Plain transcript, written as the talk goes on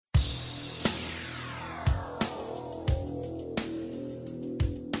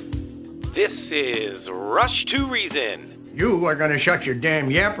This is Rush to Reason. You are going to shut your damn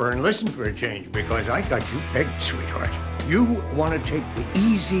yapper and listen for a change because I got you pegged, sweetheart. You want to take the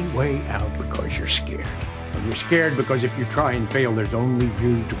easy way out because you're scared. And you're scared because if you try and fail, there's only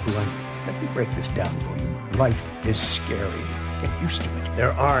you to blame. Let me break this down for you. Life is scary. Get used to it.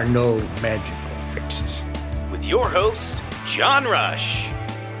 There are no magical fixes. With your host, John Rush.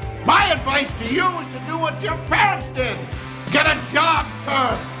 My advice to you is to do what your parents did. Get a job,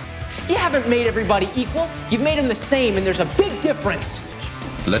 sir. You haven't made everybody equal. You've made them the same, and there's a big difference.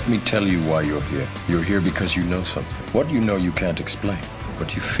 Let me tell you why you're here. You're here because you know something. What you know you can't explain,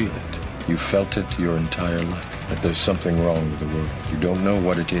 but you feel it. You felt it your entire life, that there's something wrong with the world. You don't know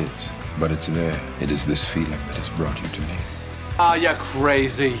what it is, but it's there. It is this feeling that has brought you to me. Are you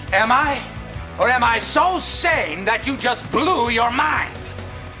crazy? Am I? Or am I so sane that you just blew your mind?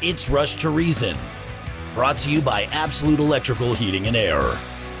 It's Rush to Reason, brought to you by Absolute Electrical Heating and Air.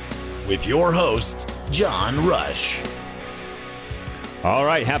 With your host, John Rush. All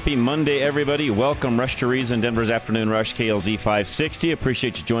right, happy Monday, everybody. Welcome, Rush to Reason, Denver's Afternoon Rush, KLZ 560.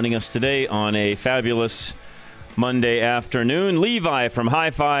 Appreciate you joining us today on a fabulous Monday afternoon. Levi from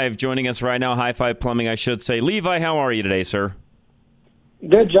High Five joining us right now. High Five Plumbing, I should say. Levi, how are you today, sir?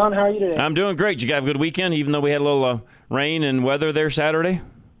 Good, John. How are you today? I'm doing great. Did you have a good weekend, even though we had a little rain and weather there Saturday?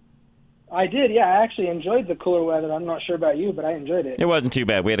 I did, yeah. I actually enjoyed the cooler weather. I'm not sure about you, but I enjoyed it. It wasn't too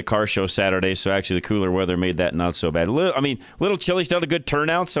bad. We had a car show Saturday, so actually the cooler weather made that not so bad. Little chilly, still had a good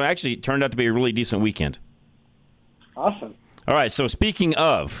turnout, so actually it turned out to be a really decent weekend. Awesome. All right, so speaking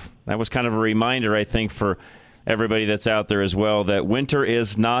of, that was kind of a reminder, I think, for everybody that's out there as well, that winter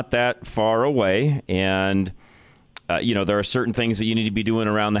is not that far away, and there are certain things that you need to be doing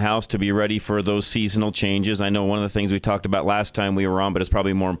around the house to be ready for those seasonal changes. I know one of the things we talked about last time we were on, but it's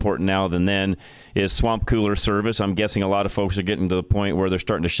probably more important now than then, is swamp cooler service. I'm guessing a lot of folks are getting to the point where they're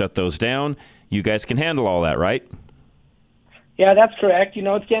starting to shut those down. You guys can handle all that, right? Yeah, that's correct.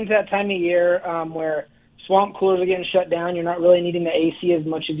 It's getting to that time of year where swamp coolers are getting shut down. You're not really needing the AC as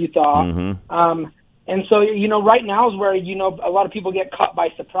much as you thought. Mm-hmm. And so, right now is where, a lot of people get caught by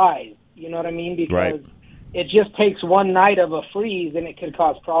surprise. You know what I mean? Because right. It just takes one night of a freeze and it could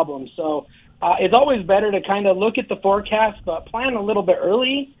cause problems. So it's always better to kind of look at the forecast, but plan a little bit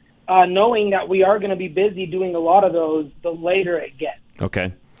early, knowing that we are going to be busy doing a lot of those the later it gets.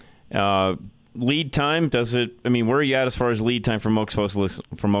 Okay. Lead time, where are you at as far as lead time for most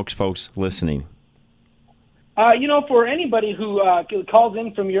folks listening? For anybody who calls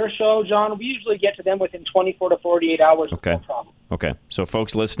in from your show, John, we usually get to them within 24 to 48 hours. Okay. No problem. Okay. So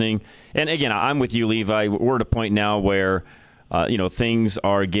folks listening, and again, I'm with you, Levi. We're at a point now where, things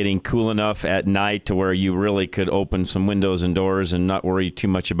are getting cool enough at night to where you really could open some windows and doors and not worry too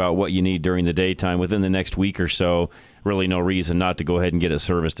much about what you need during the daytime. Within the next week or so, really no reason not to go ahead and get it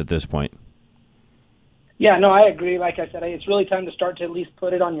serviced at this point. Yeah, no, I agree. Like I said, it's really time to start to at least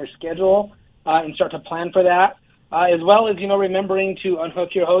put it on your schedule and start to plan for that, as well as, remembering to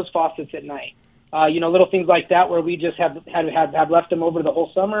unhook your hose faucets at night. Little things like that where we just have left them over the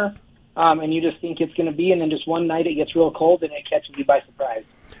whole summer, and you just think it's going to be, and then just one night it gets real cold and it catches you by surprise.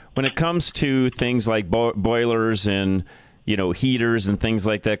 When it comes to things like boilers and, heaters and things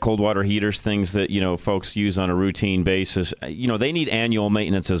like that, cold water heaters, things that, folks use on a routine basis, they need annual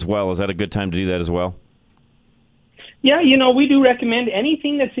maintenance as well. Is that a good time to do that as well? Yeah, we do recommend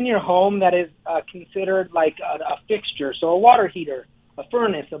anything that's in your home that is considered like a fixture. So a water heater, a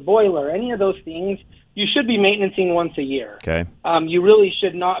furnace, a boiler, any of those things, you should be maintaining once a year. Okay. You really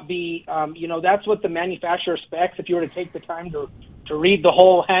should not be, that's what the manufacturer specs. If you were to take the time to read the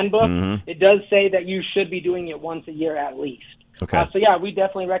whole handbook, mm-hmm. It does say that you should be doing it once a year at least. Okay. So yeah, we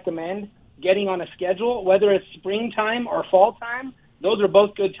definitely recommend getting on a schedule, whether it's springtime or fall time. Those are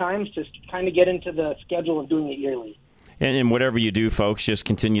both good times to kind of get into the schedule of doing it yearly. And whatever you do, folks, just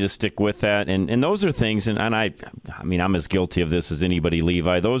continue to stick with that. And those are things, and I'm as guilty of this as anybody,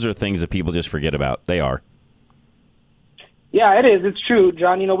 Levi. Those are things that people just forget about. They are. Yeah, it is. It's true,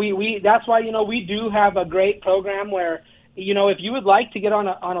 John. We that's why, we do have a great program where, if you would like to get on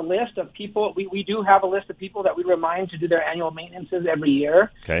a list of people, we do have a list of people that we remind to do their annual maintenances every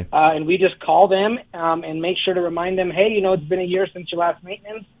year. Okay. And we just call them and make sure to remind them, hey, it's been a year since your last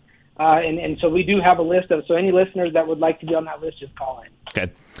maintenance. And so we do have a list so any listeners that would like to be on that list, just call in.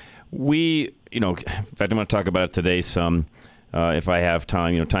 Okay. In fact, I'm going to talk about it today some, if I have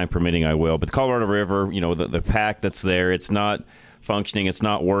time, time permitting, I will. But the Colorado River, the pack that's there, it's not functioning, it's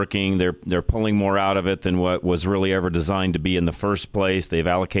not working. They're pulling more out of it than what was really ever designed to be in the first place. They've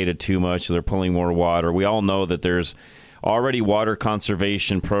allocated too much, so they're pulling more water. We all know that there's already water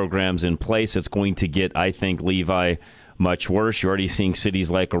conservation programs in place. It's going to get, I think, Levi, much worse. You're already seeing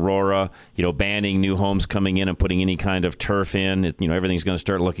cities like Aurora, banning new homes coming in and putting any kind of turf in. Everything's going to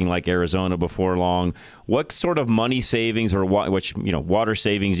start looking like Arizona before long. What sort of money savings, or water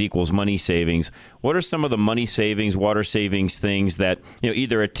savings equals money savings? What are some of the money savings, water savings things that,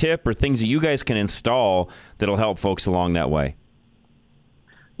 either a tip or things that you guys can install that'll help folks along that way?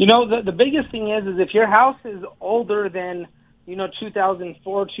 The biggest thing is if your house is older than,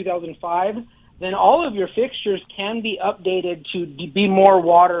 2004, 2005, then all of your fixtures can be updated to be more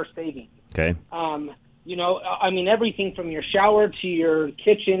water saving. Okay. Everything from your shower to your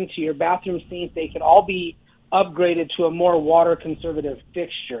kitchen to your bathroom sink, they could all be upgraded to a more water conservative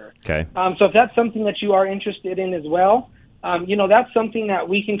fixture. Okay. So if that's something that you are interested in as well, that's something that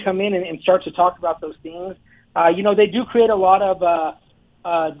we can come in and start to talk about those things. They do create a lot of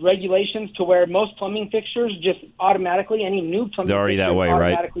regulations to where most plumbing fixtures just automatically, any new plumbing they're already that way,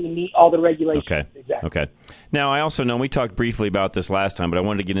 automatically meet all the regulations. Okay. Exactly. Okay. Now, I also know we talked briefly about this last time, but I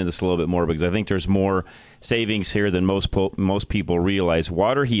wanted to get into this a little bit more because I think there's more savings here than most people realize.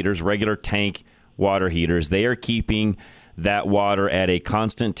 Water heaters, regular tank water heaters, they are keeping that water at a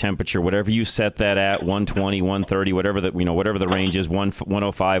constant temperature, whatever you set that at, 120, 130, whatever the range is,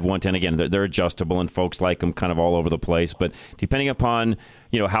 105, 110. Again, they're adjustable, and folks like them kind of all over the place. But depending upon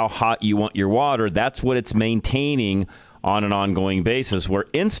how hot you want your water, that's what it's maintaining on an ongoing basis. Where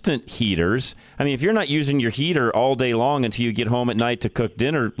instant heaters, if you're not using your heater all day long until you get home at night to cook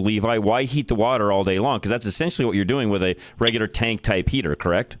dinner, Levi, why heat the water all day long? Because that's essentially what you're doing with a regular tank type heater,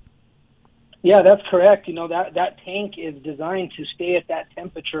 correct? Yeah, that's correct. That tank is designed to stay at that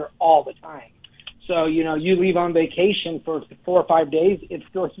temperature all the time. So, you leave on vacation for 4 or 5 days, it's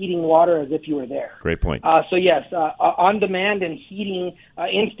still heating water as if you were there. Great point. So, yes, on-demand and heating,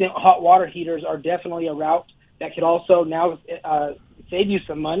 instant hot water heaters are definitely a route that could also now save you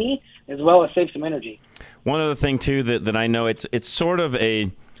some money as well as save some energy. One other thing, too, that I know, it's sort of a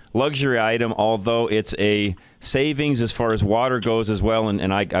luxury item, although it's a savings as far as water goes as well.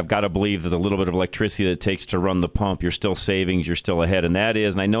 And I've got to believe that a little bit of electricity that it takes to run the pump, you're still savings, you're still ahead. And that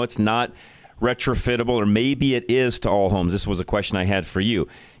is, and I know it's not retrofittable, or maybe it is to all homes. This was a question I had for you.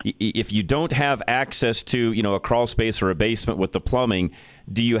 If you don't have access to, a crawl space or a basement with the plumbing,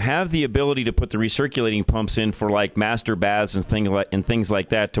 do you have the ability to put the recirculating pumps in for like master baths and things like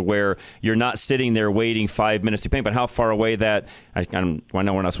that, to where you're not sitting there waiting 5 minutes to paint? But how far away that, I know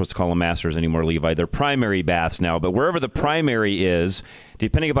we're not supposed to call them masters anymore, Levi. They're primary baths now. But wherever the primary is,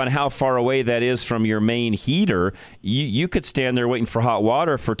 depending upon how far away that is from your main heater, you could stand there waiting for hot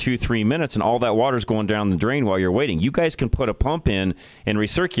water for 2-3 minutes, and all that water's going down the drain while you're waiting. You guys can put a pump in and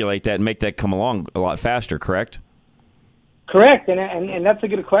recirculate that and make that come along a lot faster, correct? Correct, and that's a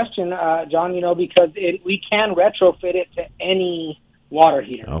good question, John, because we can retrofit it to any water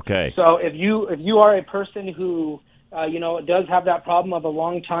heater. Okay. So if you are a person who, does have that problem of a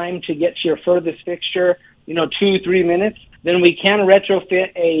long time to get to your furthest fixture, 2-3 minutes, then we can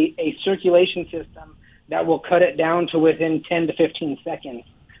retrofit a circulation system that will cut it down to within 10 to 15 seconds.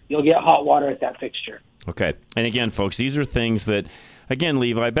 You'll get hot water at that fixture. Okay. And again, folks, these are things that, again,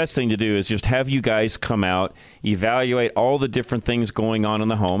 Levi, best thing to do is just have you guys come out, evaluate all the different things going on in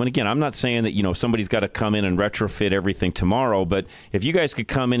the home. And again, I'm not saying that, somebody's got to come in and retrofit everything tomorrow, but if you guys could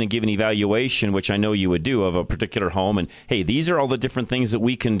come in and give an evaluation, which I know you would do, of a particular home, and hey, these are all the different things that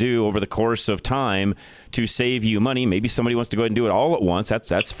we can do over the course of time to save you money. Maybe somebody wants to go ahead and do it all at once.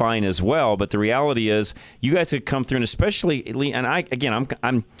 That's fine as well. But the reality is, you guys could come through, and especially, and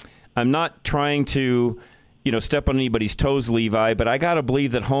I'm not trying to step on anybody's toes, Levi, but I got to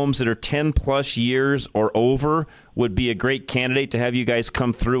believe that homes that are 10 plus years or over would be a great candidate to have you guys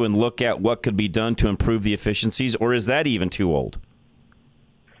come through and look at what could be done to improve the efficiencies, or is that even too old?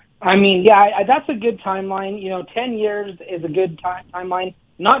 That's a good timeline. 10 years is a good timeline,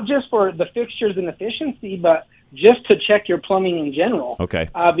 not just for the fixtures and efficiency, but just to check your plumbing in general. Okay.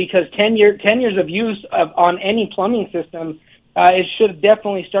 Because 10 years of use on any plumbing system, it should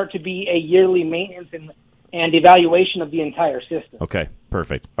definitely start to be a yearly maintenance and evaluation of the entire system. Okay,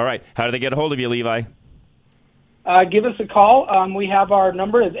 perfect. All right, how do they get a hold of you, Levi? Give us a call. We have our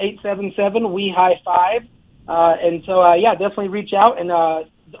number is 877-WE-HIGH-5. And so, definitely reach out. And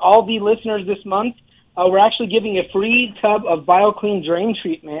all the listeners this month, we're actually giving a free tub of BioClean drain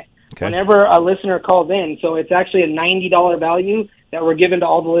treatment whenever a listener calls in. So it's actually a $90 value that we're giving to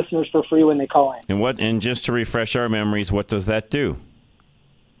all the listeners for free when they call in. And just to refresh our memories, what does that do?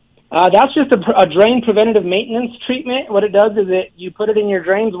 That's just a drain preventative maintenance treatment. What it does is you put it in your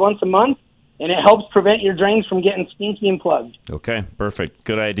drains once a month, and it helps prevent your drains from getting stinky and plugged. Okay, perfect.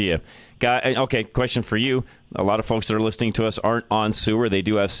 Good idea. Okay, question for you. A lot of folks that are listening to us aren't on sewer. They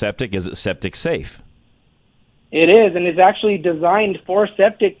do have septic. Is it septic safe? It is, and it's actually designed for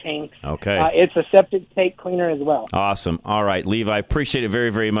septic tanks. Okay. It's a septic tank cleaner as well. Awesome. All right, Levi, I appreciate it very,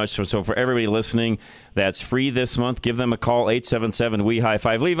 very much. So for everybody listening, that's free this month. Give them a call,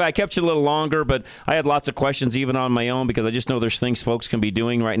 877-WE-HIGH-FIVE. Levi, I kept you a little longer, but I had lots of questions even on my own because I just know there's things folks can be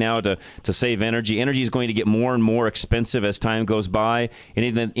doing right now to save energy. Energy is going to get more and more expensive as time goes by.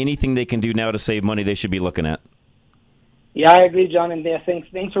 Anything they can do now to save money, they should be looking at. Yeah, I agree, John, and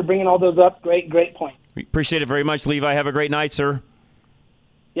thanks for bringing all those up. Great point. Appreciate it very much, Levi. Have a great night, sir.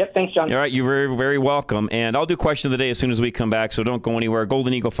 Yep, thanks, John. All right, you're very, very welcome. And I'll do question of the day as soon as we come back, so don't go anywhere.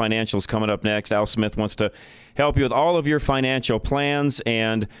 Golden Eagle Financial is coming up next. Al Smith wants to help you with all of your financial plans,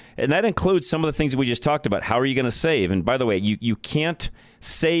 and that includes some of the things that we just talked about. How are you going to save? And by the way, you can't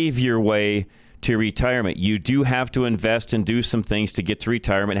save your way to retirement. You do have to invest and do some things to get to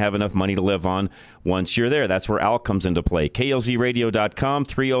retirement, have enough money to live on once you're there. That's where Al comes into play. KLZradio.com,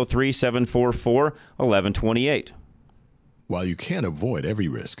 303-744-1128. While you can't avoid every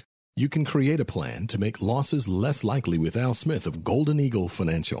risk, you can create a plan to make losses less likely with Al Smith of Golden Eagle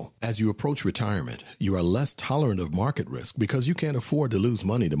Financial. As you approach retirement, you are less tolerant of market risk because you can't afford to lose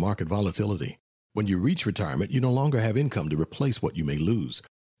money to market volatility. When you reach retirement, you no longer have income to replace what you may lose.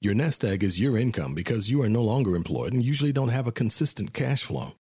 Your nest egg is your income because you are no longer employed and usually don't have a consistent cash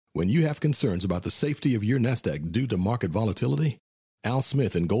flow. When you have concerns about the safety of your nest egg due to market volatility, Al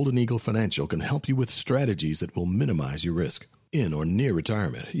Smith and Golden Eagle Financial can help you with strategies that will minimize your risk. In or near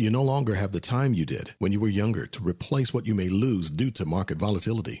retirement, you no longer have the time you did when you were younger to replace what you may lose due to market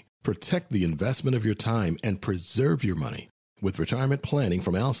volatility. Protect the investment of your time and preserve your money with retirement planning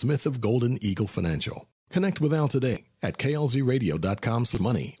from Al Smith of Golden Eagle Financial. Connect with Al today at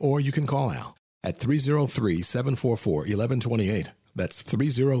klzradio.com/money, or you can call Al at 303-744-1128. That's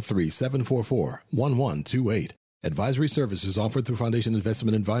 303-744-1128. Advisory services offered through Foundation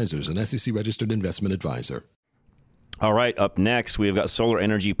Investment Advisors, an SEC-registered investment advisor. All right, up next, we've got Solar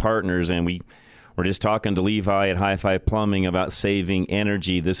Energy Partners, and we're just talking to Levi at High Five Plumbing about saving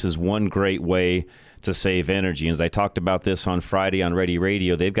energy. This is one great way to save energy. As I talked about this on Friday on Ready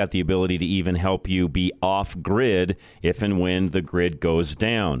Radio, they've got the ability to even help you be off-grid if and when the grid goes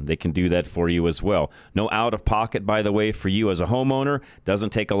down. They can do that for you as well. No out-of-pocket, by the way, for you as a homeowner.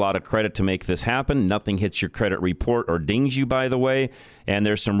 Doesn't take a lot of credit to make this happen. Nothing hits your credit report or dings you, by the way. And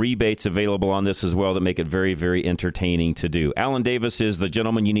there's some rebates available on this as well that make it very, very entertaining to do. Alan Davis is the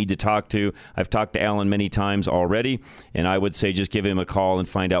gentleman you need to talk to. I've talked to Alan many times already, and I would say just give him a call and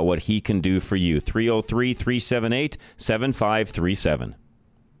find out what he can do for you. 303-378-7537.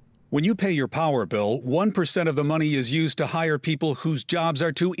 When you pay your power bill, 1% of the money is used to hire people whose jobs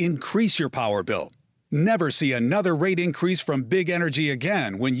are to increase your power bill. Never see another rate increase from Big Energy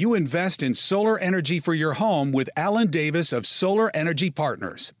again when you invest in solar energy for your home with Alan Davis of Solar Energy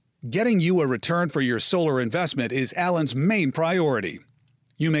Partners. Getting you a return for your solar investment is Alan's main priority.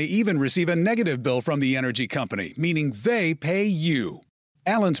 You may even receive a negative bill from the energy company, meaning they pay you.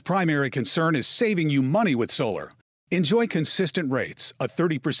 Alan's primary concern is saving you money with solar. Enjoy consistent rates, a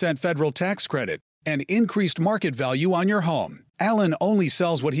 30% federal tax credit, and increased market value on your home. Alan only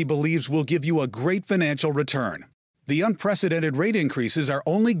sells what he believes will give you a great financial return. The unprecedented rate increases are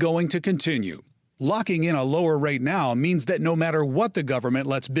only going to continue. Locking in a lower rate now means that no matter what the government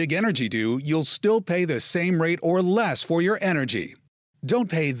lets Big Energy do, you'll still pay the same rate or less for your energy.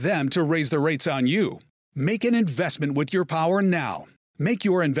 Don't pay them to raise the rates on you. Make an investment with your power now. Make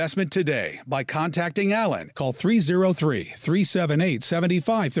your investment today by contacting Alan. Call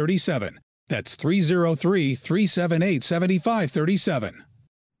 303-378-7537. That's 303-378-7537.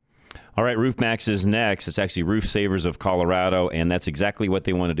 All right, RoofMax is next. It's actually Roof Savers of Colorado, and that's exactly what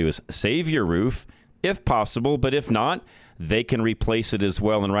they want to do is save your roof, if possible, but if not, they can replace it as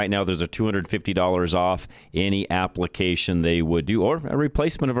well. And right now there's a $250 off any application they would do, or a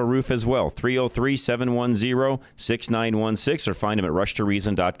replacement of a roof as well. 303-710-6916, or find them at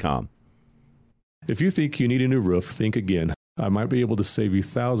rushtoreason.com. If you think you need a new roof, think again. I might be able to save you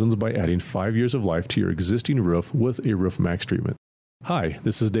thousands by adding 5 years of life to your existing roof with a RoofMax treatment. Hi,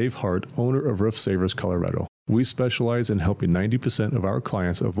 this is Dave Hart, owner of Roof Savers Colorado. We specialize in helping 90% of our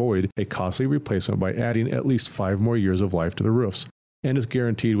clients avoid a costly replacement by adding at least 5 more years of life to the roofs, and is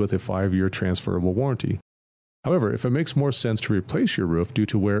guaranteed with a 5-year transferable warranty. However, if it makes more sense to replace your roof due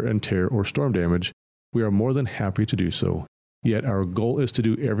to wear and tear or storm damage, we are more than happy to do so. Yet our goal is to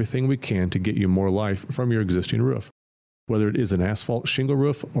do everything we can to get you more life from your existing roof, whether it is an asphalt shingle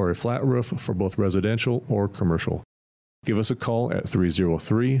roof or a flat roof for both residential or commercial. Give us a call at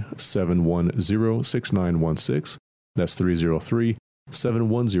 303-710-6916. That's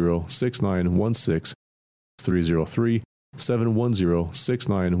 303-710-6916.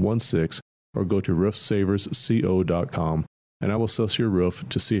 303-710-6916. or go to roofsaversco.com, and I will assess your roof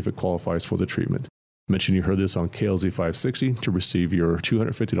to see if it qualifies for the treatment. Mention you heard this on KLZ 560 to receive your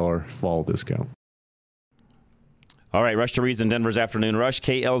 $250 fall discount. All right, Rush to Reason, Denver's Afternoon Rush,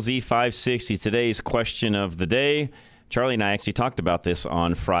 KLZ 560. Today's question of the day. Charlie and I actually talked about this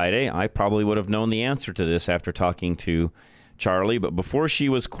on Friday. I probably would have known the answer to this after talking to Charlie, but before she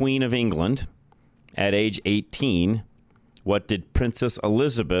was Queen of England at age 18, what did Princess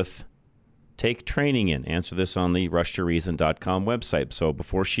Elizabeth take training in? Answer this on the RushToReason.com website. So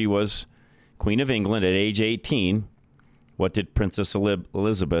before she was Queen of England at age 18, what did Princess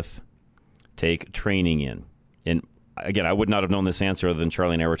Elizabeth take training in? And again, I would not have known this answer other than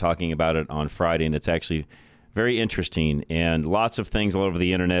Charlie and I were talking about it on Friday, and it's actually very interesting. And lots of things all over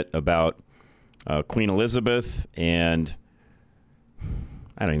the internet about Queen Elizabeth, and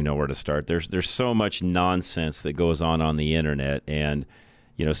I don't even know where to start. There's so much nonsense that goes on the internet, and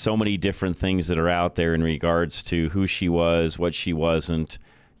so many different things that are out there in regards to who she was, what she wasn't,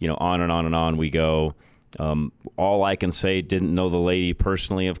 on and on and on we go. All I can say, didn't know the lady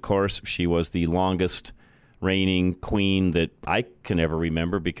personally, of course. She was the longest reigning queen that I can ever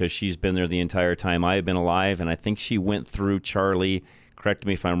remember because she's been there the entire time I've been alive, and I think she went through, Charlie, correct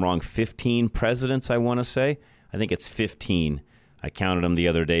me if I'm wrong, 15 presidents, I want to say. I think it's 15. I counted them the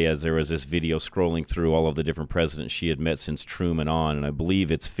other day as there was this video scrolling through all of the different presidents she had met since Truman on, and I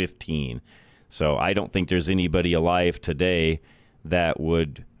believe it's 15. So I don't think there's anybody alive today that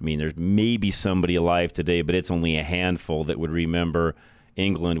would, there's maybe somebody alive today, but it's only a handful that would remember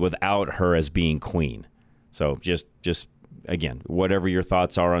England without her as being queen. So just again, whatever your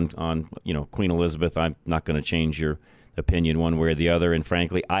thoughts are on Queen Elizabeth, I'm not going to change your opinion one way or the other. And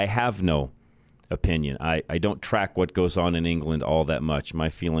frankly, I have no opinion. I don't track what goes on in England all that much. My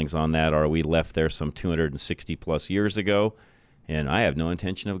feelings on that are we left there some 260 plus years ago, and I have no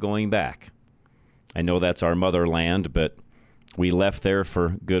intention of going back. I know that's our motherland, but we left there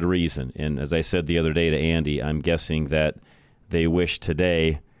for good reason. And as I said the other day to Andy, I'm guessing that they wish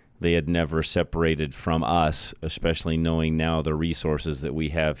today they had never separated from us, especially knowing now the resources that we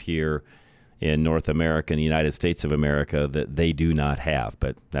have here in North America and the United States of America that they do not have.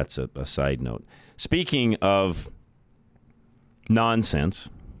 But that's a side note. Speaking of nonsense,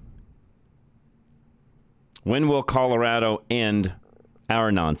 when will Colorado end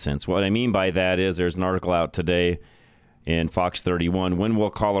our nonsense? What I mean by that is there's an article out today in Fox 31. When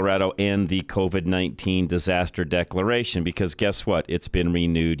will Colorado end the COVID-19 disaster declaration? Because guess what? It's been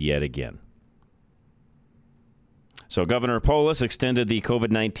renewed yet again. So Governor Polis extended the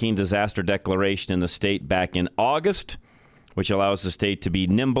COVID-19 disaster declaration in the state back in August, which allows the state to be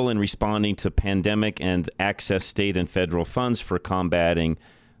nimble in responding to pandemic and access state and federal funds for combating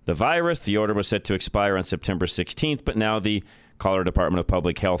the virus. The order was set to expire on September 16th, but now the Colorado Department of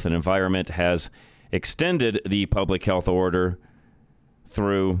Public Health and Environment has extended the public health order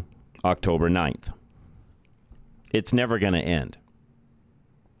through October 9th. It's never going to end.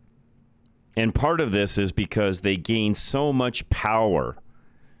 And part of this is because they gain so much power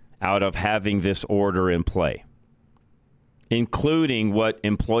out of having this order in play, including what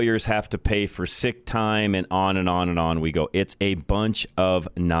employers have to pay for sick time and on and on and on we go. It's a bunch of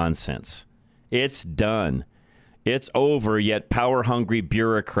nonsense. It's done. It's over, yet power-hungry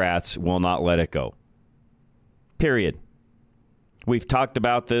bureaucrats will not let it go. Period. We've talked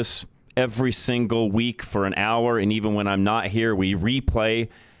about this every single week for an hour, and even when I'm not here, we replay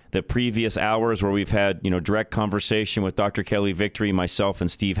the previous hours where we've had, direct conversation with Dr. Kelly Victory, myself, and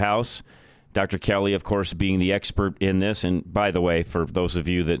Steve House. Dr. Kelly, of course, being the expert in this. And by the way, for those of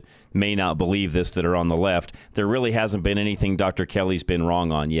you that may not believe this that are on the left, there really hasn't been anything Dr. Kelly's been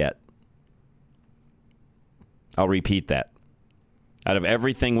wrong on yet. I'll repeat that. Out of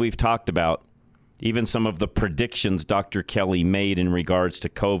everything we've talked about, even some of the predictions Dr. Kelly made in regards to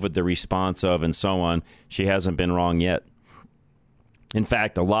COVID, the response of, and so on, she hasn't been wrong yet. In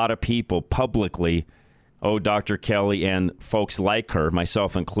fact, a lot of people publicly owe Dr. Kelly and folks like her,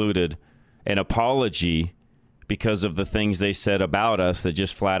 myself included, an apology because of the things they said about us that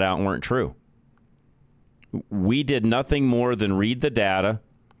just flat out weren't true. We did nothing more than read the data,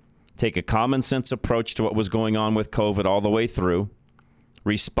 take a common sense approach to what was going on with COVID all the way through,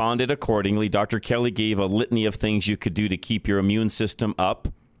 responded accordingly. Dr. Kelly gave a litany of things you could do to keep your immune system up,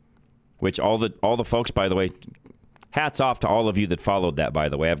 which all the folks, by the way, hats off to all of you that followed that, by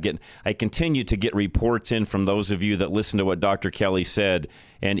the way. I continue to get reports in from those of you that listen to what Dr. Kelly said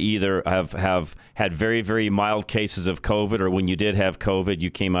and either have had very, very mild cases of COVID, or when you did have COVID, you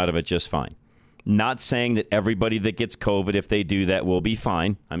came out of it just fine. Not saying that everybody that gets COVID, if they do that, will be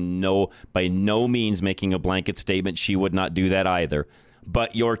fine. I'm by no means making a blanket statement. She would not do that either.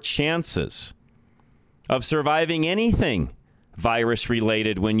 but your chances of surviving anything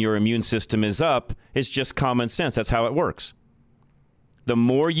virus-related when your immune system is up is just common sense. That's how it works. The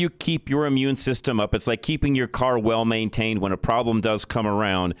more you keep your immune system up, it's like keeping your car well-maintained. When a problem does come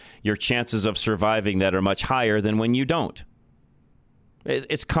around, your chances of surviving that are much higher than when you don't.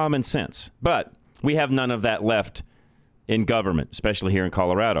 It's common sense. But we have none of that left in government, especially here in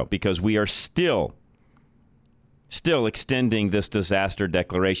Colorado, because we are still extending this disaster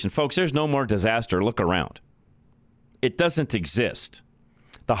declaration. Folks, there's no more disaster. Look around. It doesn't exist.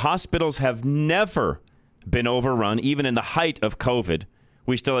 The hospitals have never been overrun, even in the height of COVID.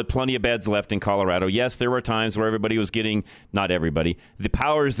 We still had plenty of beds left in Colorado. Yes, there were times where everybody was getting, not everybody, the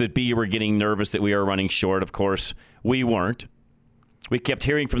powers that be were getting nervous that we are running short. Of course, we weren't. We kept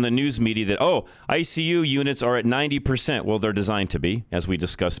hearing from the news media that, ICU units are at 90%. Well, they're designed to be, as we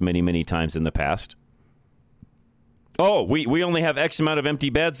discussed many, many times in the past. We only have X amount of empty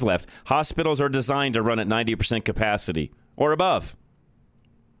beds left. Hospitals are designed to run at 90% capacity or above.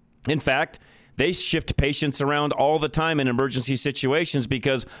 In fact, they shift patients around all the time in emergency situations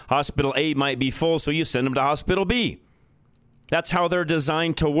because hospital A might be full, so you send them to hospital B. That's how they're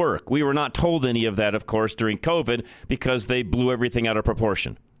designed to work. We were not told any of that, of course, during COVID because they blew everything out of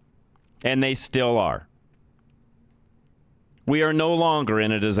proportion. And they still are. We are no longer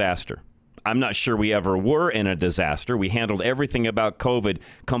in a disaster. I'm not sure we ever were in a disaster. We handled everything about COVID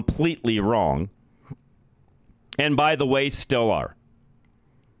completely wrong. And by the way, still are.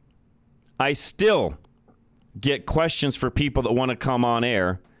 I still get questions for people that want to come on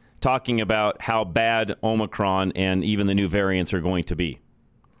air talking about how bad Omicron and even the new variants are going to be.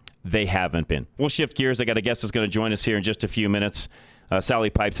 They haven't been. We'll shift gears. I got a guest that's going to join us here in just a few minutes. Sally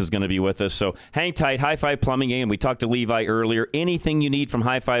Pipes is going to be with us. So hang tight. High Five Plumbing, and we talked to Levi earlier. Anything you need from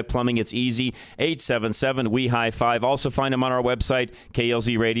High Five Plumbing, it's easy. 877-WE-HIGH-FIVE. Also find them on our website,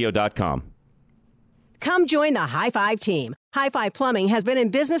 klzradio.com. Come join the High Five team. High Five Plumbing has been in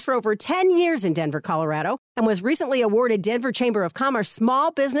business for over 10 years in Denver, Colorado, and was recently awarded Denver Chamber of Commerce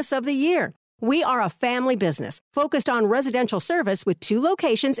Small Business of the Year. We are a family business focused on residential service with 2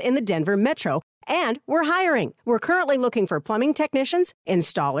 locations in the Denver metro, and we're hiring. We're currently looking for plumbing technicians,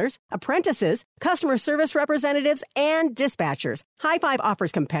 installers, apprentices, customer service representatives, and dispatchers. High Five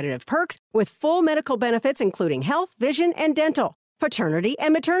offers competitive perks with full medical benefits, including health, vision, and dental, paternity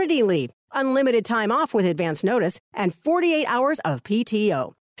and maternity leave, unlimited time off with advance notice, and 48 hours of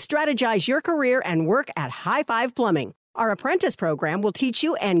PTO. Strategize your career and work at High Five Plumbing. Our apprentice program will teach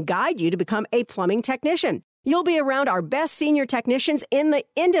you and guide you to become a plumbing technician. You'll be around our best senior technicians in the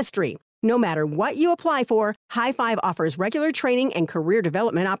industry. No matter what you apply for, High Five offers regular training and career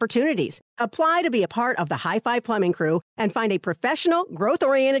development opportunities. Apply to be a part of the High Five Plumbing crew and find a professional,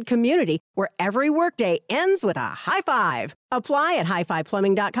 growth-oriented community where every workday ends with a high five. Apply at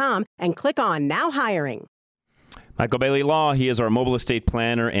highfiveplumbing.com and click on Now Hiring. Michael Bailey Law, he is our mobile estate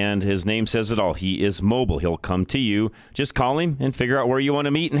planner, and his name says it all. He is mobile. He'll come to you. Just call him and figure out where you want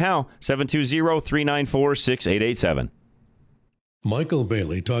to meet and how. 720-394-6887. Michael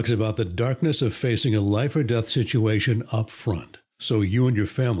Bailey talks about the darkness of facing a life or death situation up front, so you and your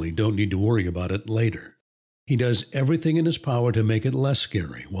family don't need to worry about it later. He does everything in his power to make it less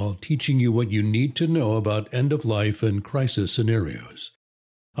scary while teaching you what you need to know about end-of-life and crisis scenarios.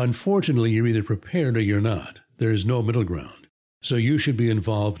 Unfortunately, you're either prepared or you're not. There is no middle ground. So you should be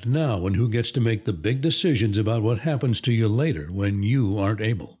involved now in who gets to make the big decisions about what happens to you later when you aren't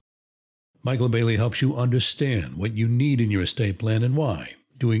able. Michael Bailey helps you understand what you need in your estate plan and why,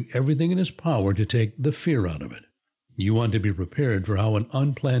 doing everything in his power to take the fear out of it. You want to be prepared for how an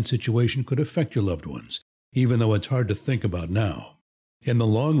unplanned situation could affect your loved ones, even though it's hard to think about now. In the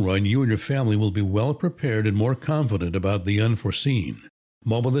long run, you and your family will be well prepared and more confident about the unforeseen.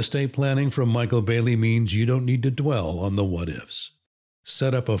 Mobile estate planning from Michael Bailey means you don't need to dwell on the what-ifs.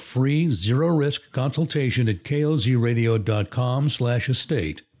 Set up a free, zero-risk consultation at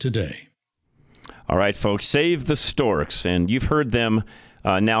klzradio.com/estate today. All right, folks, save the storks. And you've heard them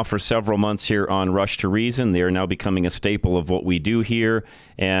now for several months here on Rush to Reason. They are now becoming a staple of what we do here.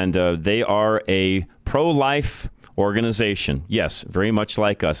 And they are a pro-life organization. Yes, very much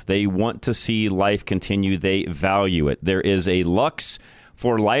like us. They want to see life continue. They value it. There is a Lux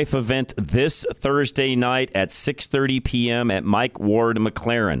for Life event this Thursday night at 6:30 p.m. at Mike Ward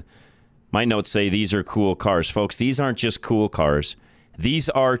McLaren. My notes say these are cool cars. Folks, these aren't just cool cars. These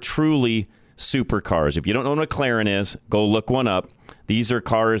are truly supercars. If you don't know what a McLaren is, go look one up. These are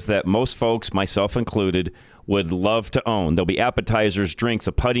cars that most folks, myself included, would love to own. There'll be appetizers, drinks,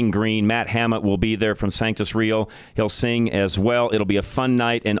 a putting green. Matt Hammett will be there from Sanctus Real. He'll sing as well. It'll be a fun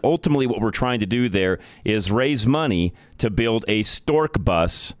night. And ultimately what we're trying to do there is raise money to build a Stork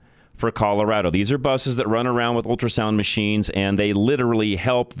bus for Colorado. These are buses that run around with ultrasound machines, and they literally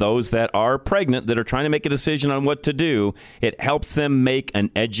help those that are pregnant, that are trying to make a decision on what to do. It helps them make an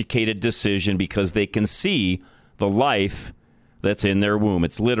educated decision because they can see the life that's in their womb.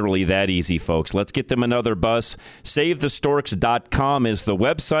 It's literally that easy, folks. Let's get them another bus. SaveTheStorks.com is the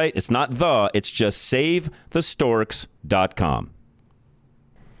website. It's not it's just SaveTheStorks.com.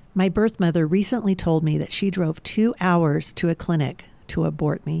 My birth mother recently told me that she drove 2 hours to a clinic to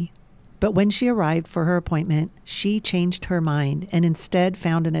abort me. But when she arrived for her appointment, she changed her mind and instead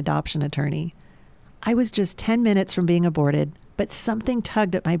found an adoption attorney. I was just 10 minutes from being aborted, but something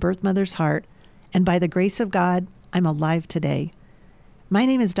tugged at my birth mother's heart, and by the grace of God, I'm alive today. My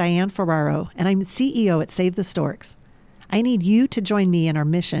name is Diane Ferraro, and I'm CEO at Save the Storks. I need you to join me in our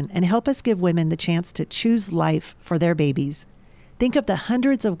mission and help us give women the chance to choose life for their babies. Think of the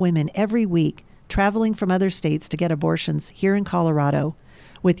hundreds of women every week traveling from other states to get abortions here in Colorado.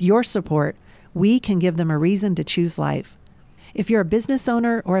 With your support, we can give them a reason to choose life. If you're a business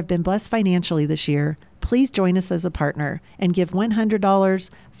owner or have been blessed financially this year, please join us as a partner and give $100,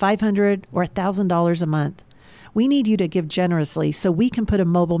 $500, or $1,000 a month. We need you to give generously so we can put a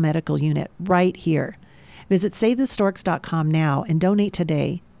mobile medical unit right here. Visit SaveTheStorks.com now and donate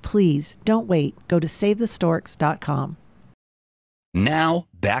today. Please don't wait. Go to SaveTheStorks.com. Now,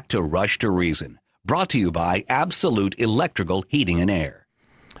 back to Rush to Reason, brought to you by Absolute Electrical Heating and Air.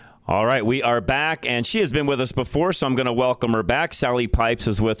 All right, we are back, and she has been with us before, so I'm going to welcome her back. Sally Pipes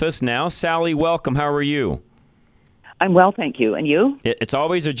is with us now. Sally, welcome. How are you? I'm well, thank you. And you? It's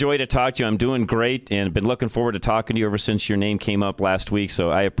always a joy to talk to you. I'm doing great and been looking forward to talking to you ever since your name came up last week, so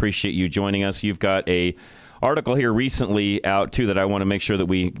I appreciate you joining us. You've got a article here recently out, too, that I want to make sure that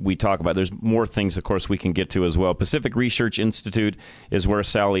we talk about. There's more things, of course, we can get to as well. Pacific Research Institute is where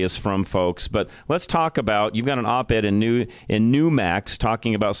Sally is from, folks. But let's talk about, you've got an op-ed in Newmax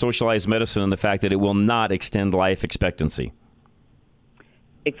talking about socialized medicine and the fact that it will not extend life expectancy.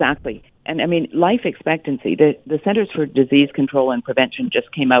 Exactly. And, I mean, life expectancy, the Centers for Disease Control and Prevention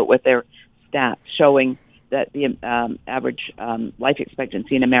just came out with their stats showing that the average life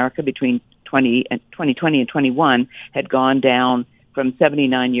expectancy in America between 2020 and 21 had gone down from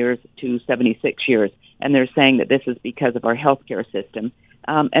 79 years to 76 years. And they're saying that this is because of our healthcare system.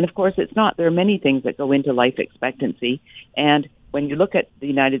 And, of course, it's not. There are many things that go into life expectancy. And when you look at the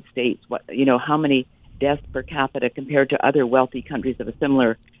United States, how many deaths per capita compared to other wealthy countries of a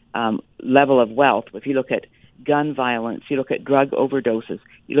similar level of wealth. If you look at gun violence, you look at drug overdoses,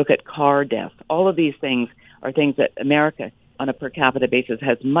 you look at car deaths, all of these things are things that America on a per capita basis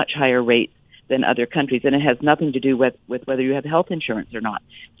has much higher rates than other countries, and it has nothing to do with whether you have health insurance or not.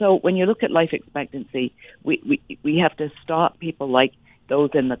 So when you look at life expectancy, we have to stop people like those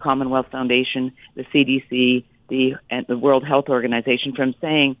in the Commonwealth Foundation, the CDC, and the World Health Organization from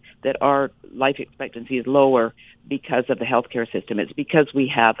saying that our life expectancy is lower because of the healthcare system. It's because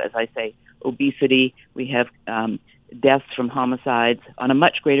we have, as I say, obesity, we have deaths from homicides on a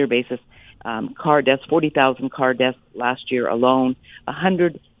much greater basis, car deaths, 40,000 car deaths last year alone,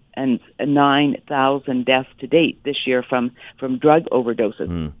 109,000 deaths to date this year from drug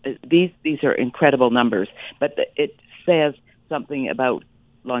overdoses. These are incredible numbers, but it says something about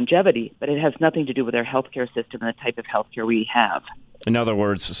longevity, but it has nothing to do with our healthcare system and the type of healthcare we have. In other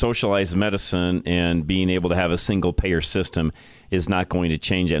words, socialized medicine and being able to have a single-payer system is not going to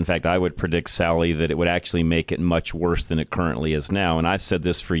change it. In fact, I would predict, Sally, that it would actually make it much worse than it currently is now. And I've said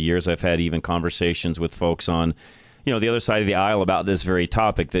this for years. I've had even conversations with folks on the other side of the aisle about this very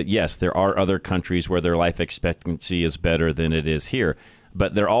topic, that, yes, there are other countries where their life expectancy is better than it is here.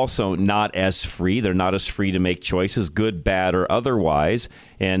 But they're also not as free. They're not as free to make choices, good, bad, or otherwise.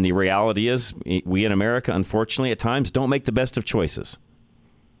 And the reality is we in America, unfortunately, at times don't make the best of choices.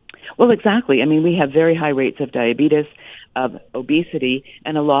 Well, exactly. I mean, we have very high rates of diabetes, of obesity,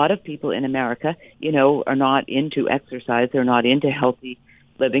 and a lot of people in America, are not into exercise. They're not into healthy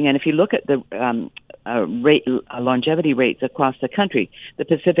living. And if you look at the longevity rates across the country, the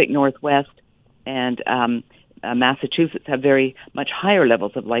Pacific Northwest and Massachusetts have very much higher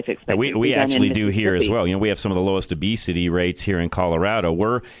levels of life expectancy. We actually do here as well. We have some of the lowest obesity rates here in Colorado.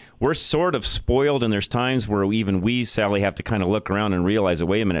 We're sort of spoiled, and there's times where even we, Sally, have to kind of look around and realize that,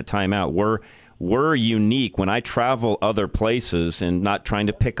 wait a minute, time out. We're we're unique. When I travel other places, and not trying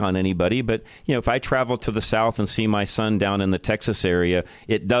to pick on anybody, but if I travel to the South and see my son down in the Texas area,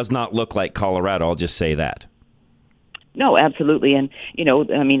 it does not look like Colorado. I'll just say that. No, absolutely. And,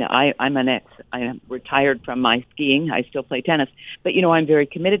 I'm retired from my skiing. I still play tennis. But, I'm very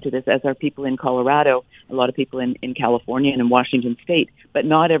committed to this, as are people in Colorado, a lot of people in California and in Washington State. But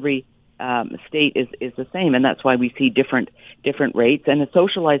not every state is the same, and that's why we see different rates. And a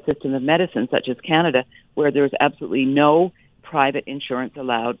socialized system of medicine, such as Canada, where there's absolutely no private insurance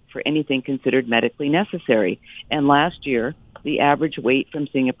allowed for anything considered medically necessary. And last year, the average wait from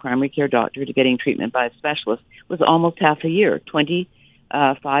seeing a primary care doctor to getting treatment by a specialist was almost half a year,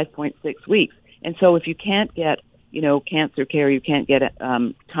 25.6 weeks. And so if you can't get, cancer care, you can't get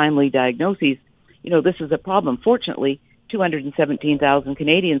timely diagnoses, this is a problem. Fortunately, 217,000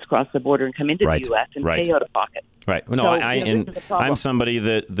 Canadians cross the border and come into the U.S. and pay out of pocket. Right. No, I'm somebody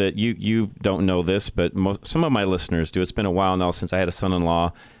that you don't know this, but some of my listeners do. It's been a while now since I had a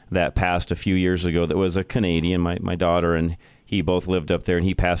son-in-law that passed a few years ago that was a Canadian. My daughter and he both lived up there, and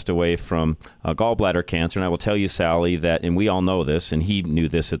he passed away from gallbladder cancer. And I will tell you, Sally, that, and we all know this, and he knew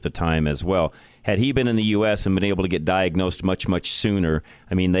this at the time as well, had he been in the U.S. and been able to get diagnosed much, much sooner,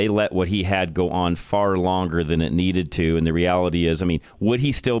 they let what he had go on far longer than it needed to. And the reality is, would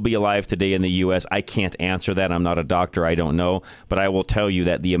he still be alive today in the U.S.? I can't answer that. I'm not a doctor. I don't know. But I will tell you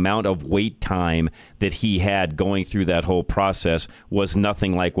that the amount of wait time that he had going through that whole process was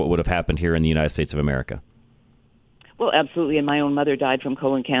nothing like what would have happened here in the United States of America. Well, absolutely. And my own mother died from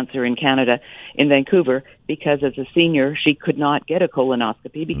colon cancer in Canada, in Vancouver, because as a senior, she could not get a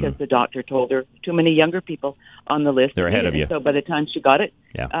colonoscopy because the doctor told her too many younger people on the list. They're ahead of you. So by the time she got it,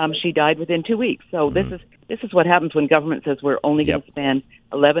 she died within 2 weeks. So this is what happens when government says we're only going to spend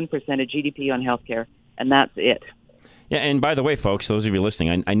 11% of GDP on healthcare, and that's it. Yeah, and by the way, folks, those of you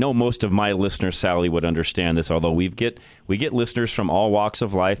listening, I know most of my listeners, Sally, would understand this, although we get listeners from all walks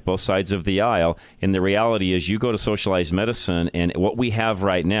of life, both sides of the aisle, and the reality is you go to socialized medicine, and what we have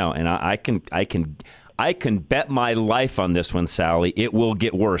right now, and I can bet my life on this one, Sally, it will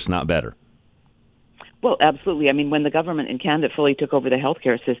get worse, not better. Well, absolutely. When the government in Canada fully took over the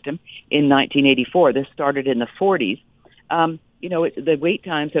healthcare system in 1984, this started in the 40s, the wait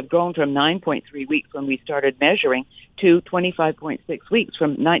times have grown from 9.3 weeks when we started measuring to 25.6 weeks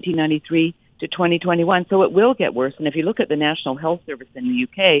from 1993 to 2021. So it will get worse. And if you look at the National Health Service in the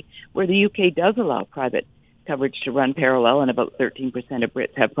UK, where the UK does allow private coverage to run parallel, and about 13% of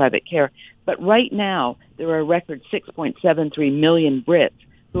Brits have private care. But right now, there are a record 6.73 million Brits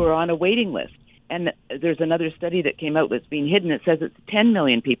who are on a waiting list. And there's another study that came out that's being hidden that says it's 10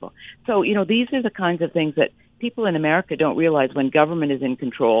 million people. So, these are the kinds of things that people in America don't realize when government is in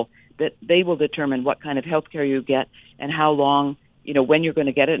control, that they will determine what kind of health care you get and how long, when you're going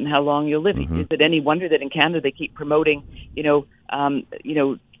to get it and how long you'll live. Is it any wonder that in Canada they keep promoting,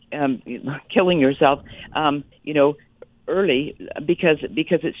 killing yourself, early because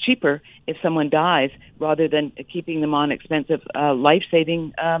it's cheaper if someone dies rather than keeping them on expensive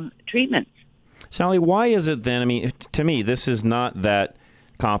life-saving treatments. Sally, why is it then? To me, this is not that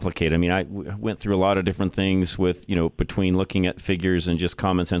complicated. I went through a lot of different things with, between looking at figures and just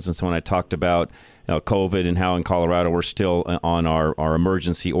common sense. And so when I talked about COVID and how in Colorado we're still on our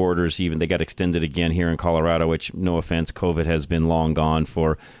emergency orders, even they got extended again here in Colorado, which, no offense, COVID has been long gone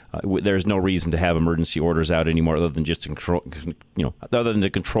for. There's no reason to have emergency orders out anymore other than just to control, other than to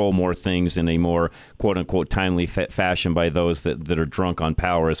control more things in a more quote unquote timely fashion by those that are drunk on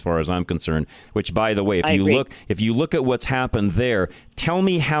power, as far as I'm concerned. Which, by the way, if you look at what's happened there, tell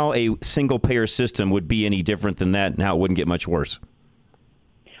me how a single payer system would be any different than that, and how it wouldn't get much worse.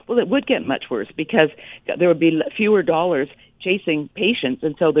 Well, it would get much worse because there would be fewer dollars chasing patients,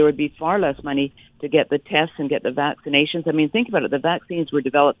 and so there would be far less money to get the tests and get the vaccinations. Think about it. The vaccines were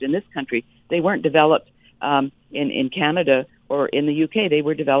developed in this country. They weren't developed in Canada or in the UK. They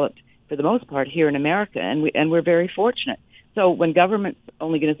were developed, for the most part, here in America, and we're very fortunate. So when government's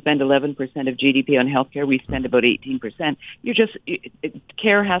only going to spend 11% of GDP on healthcare, we spend about 18%.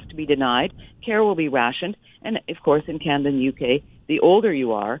 Care has to be denied. Care will be rationed. And, of course, in Canada and the UK, the older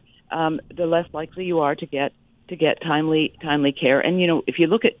you are, the less likely you are to get timely care. And, if you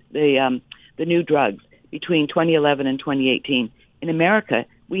look at the new drugs between 2011 and 2018, in America,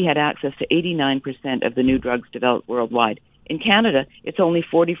 we had access to 89% of the new drugs developed worldwide. In Canada, it's only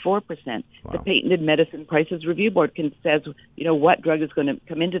 44%. Wow. The Patented Medicine Prices Review Board says, what drug is going to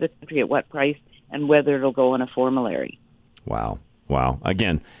come into the country at what price and whether it'll go on a formulary. Wow.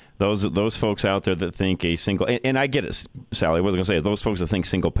 Again, those folks out there that think a single, and I get it, Sally, I wasn't going to say, those folks that think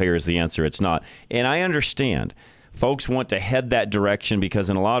single payer is the answer, it's not. And I understand. folks want to head that direction because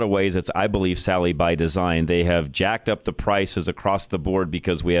in a lot of ways it's, I believe, Sally, by design. They have jacked up the prices across the board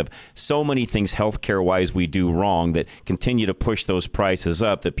because we have so many things healthcare-wise we do wrong that continue to push those prices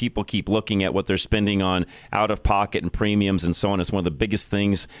up, that people keep looking at what they're spending on out-of-pocket and premiums and so on. It's one of the biggest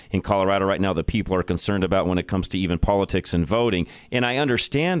things in Colorado right now that people are concerned about when it comes to even politics and voting. And I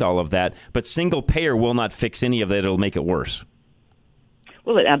understand all of that, but single payer will not fix any of that. It'll make it worse.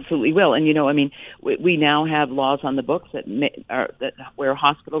 Well, it absolutely will. And, we now have laws on the books that where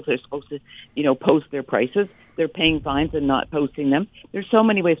hospitals are supposed to, post their prices. They're paying fines and not posting them. There's so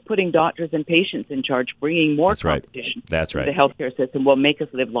many ways. Putting doctors and patients in charge, bringing more competition to the healthcare system will make us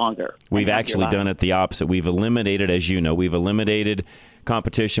live longer. We've actually done it the opposite. We've eliminated, as you know,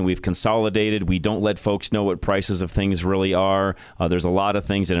 competition. We've consolidated. We don't let folks know what prices of things really are. There's a lot of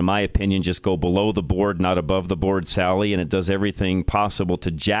things that, in my opinion, just go below the board, not above the board, Sally, and it does everything possible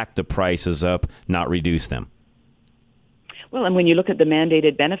to jack the prices up, not reduce them. Well, and when you look at the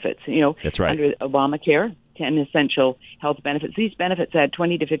mandated benefits, that's right. Under Obamacare, 10 essential health benefits, these benefits add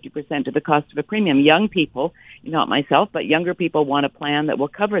 20 to 50% to the cost of a premium. Young people, not myself, but younger people want a plan that will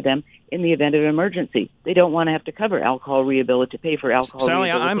cover them in the event of an emergency. They don't want to have to cover pay for alcohol Sally,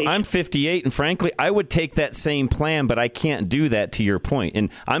 rehabilitation. I'm 58, and frankly, I would take that same plan, but I can't do that, to your point. And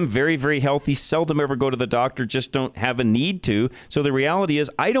I'm very, very healthy, seldom ever go to the doctor, just don't have a need to. So the reality is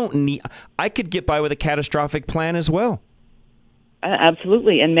I could get by with a catastrophic plan as well.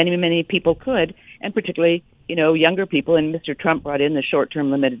 Absolutely, and many, many people could, and particularly, younger people. And Mr. Trump brought in the short-term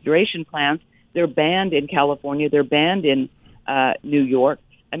limited duration plans. They're banned in California. They're banned in New York.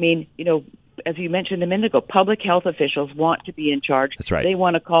 I mean, as you mentioned a minute ago, public health officials want to be in charge. That's right. They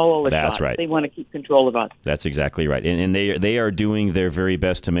want to call all the shots. Right. They want to keep control of us. That's exactly right. And they are doing their very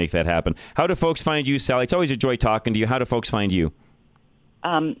best to make that happen. How do folks find you, Sally? It's always a joy talking to you. How do folks find you?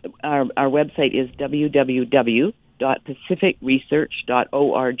 Our website is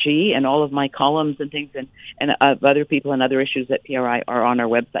www.pacificresearch.org, and all of my columns and things and of other people and other issues at PRI are on our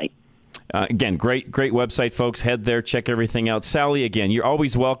website. Again, great website, folks. Head there, check everything out. Sally, again, you're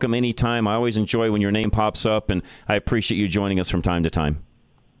always welcome anytime. I always enjoy when your name pops up, and I appreciate you joining us from time to time.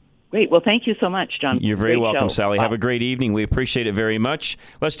 Great. Well, thank you so much, John. You're very welcome, show. Sally. Wow. Have a great evening. We appreciate it very much.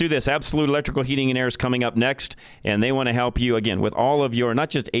 Let's do this. Absolute Electrical Heating and Air is coming up next, and they want to help you, again, with all of your, not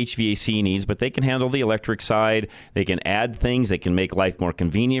just HVAC needs, but they can handle the electric side. They can add things. They can make life more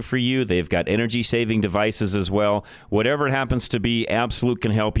convenient for you. They've got energy-saving devices as well. Whatever it happens to be, Absolute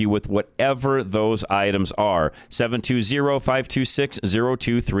can help you with whatever those items are.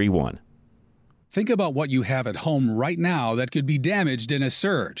 720-526-0231. Think about what you have at home right now that could be damaged in a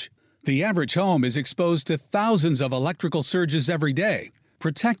surge. The average home is exposed to thousands of electrical surges every day.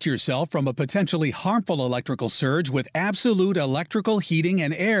 Protect yourself from a potentially harmful electrical surge with Absolute Electrical Heating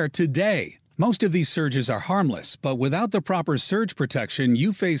and Air today. Most of these surges are harmless, but without the proper surge protection,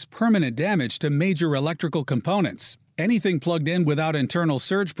 you face permanent damage to major electrical components. Anything plugged in without internal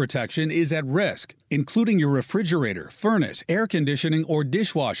surge protection is at risk, including your refrigerator, furnace, air conditioning, or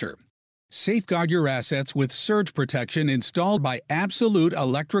dishwasher. Safeguard your assets with surge protection installed by Absolute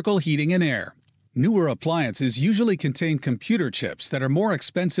Electrical Heating and Air. Newer appliances usually contain computer chips that are more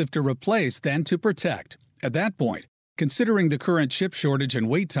expensive to replace than to protect. At that point, considering the current chip shortage and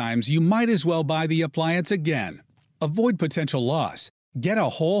wait times, you might as well buy the appliance again. Avoid potential loss. Get a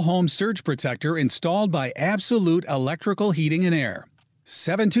whole home surge protector installed by Absolute Electrical Heating and Air.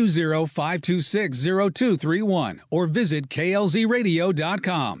 720-526-0231 or visit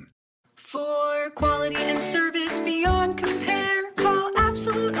klzradio.com. For quality and service beyond compare, call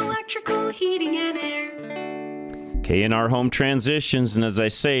Absolute Electrical Heating and Air. K&R Home Transitions, and as I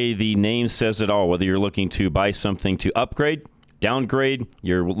say, the name says it all. Whether you're looking to buy something to upgrade, downgrade,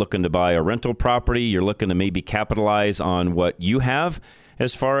 you're looking to buy a rental property, you're looking to maybe capitalize on what you have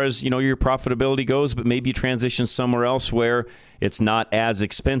as far as, your profitability goes, but maybe transition somewhere else where it's not as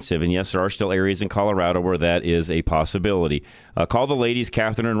expensive. And yes, there are still areas in Colorado where that is a possibility. Call the ladies,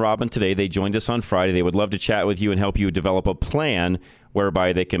 Catherine and Robin, today. They joined us on Friday. They would love to chat with you and help you develop a plan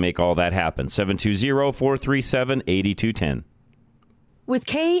whereby they can make all that happen. 720-437-8210. With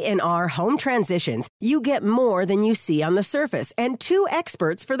K&R Home Transitions, you get more than you see on the surface and 2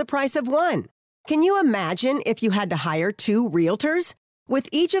 experts for the price of 1. Can you imagine if you had to hire 2 realtors? With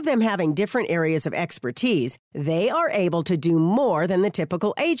each of them having different areas of expertise, they are able to do more than the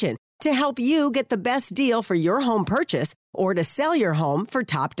typical agent to help you get the best deal for your home purchase or to sell your home for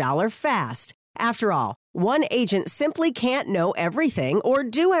top dollar fast. After all, one agent simply can't know everything or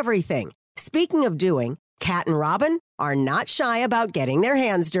do everything. Speaking of doing, Kat and Robin are not shy about getting their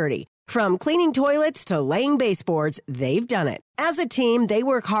hands dirty. From cleaning toilets to laying baseboards, they've done it. As a team, they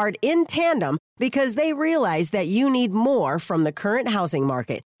work hard in tandem because they realize that you need more from the current housing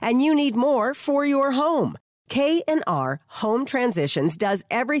market and you need more for your home. K&R Home Transitions does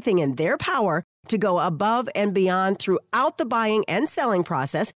everything in their power to go above and beyond throughout the buying and selling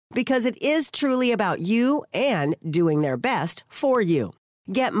process because it is truly about you and doing their best for you.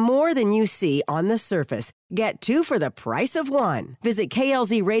 Get more than you see on the surface. Get 2 for the price of 1. Visit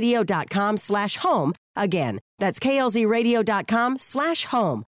klzradio.com/home. Again, that's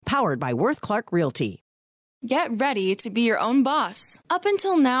klzradio.com/home. Powered by Worth Clark Realty. Get ready to be your own boss. Up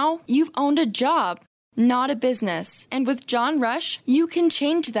until now, you've owned a job, not a business. And with John Rush, you can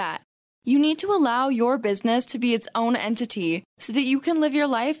change that. You need to allow your business to be its own entity so that you can live your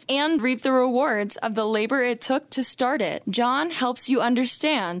life and reap the rewards of the labor it took to start it. John helps you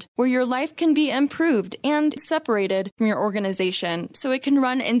understand where your life can be improved and separated from your organization so it can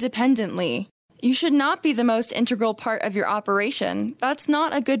run independently. You should not be the most integral part of your operation. That's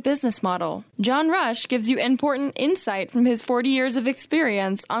not a good business model. John Rush gives you important insight from his 40 years of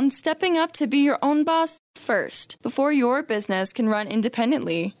experience on stepping up to be your own boss first, before your business can run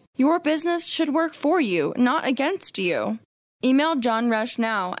independently. Your business should work for you, not against you. Email John Rush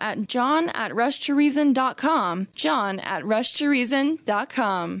now at john@rushtoreason.com.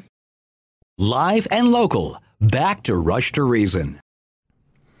 john@rushtoreason.com. Live and local. Back to Rush to Reason.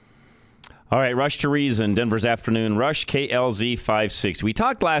 All right, Rush to Reason, Denver's Afternoon Rush, KLZ 560. We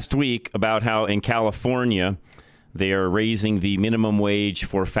talked last week about how in California they are raising the minimum wage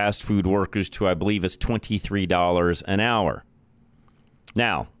for fast food workers to, I believe it's $23 an hour.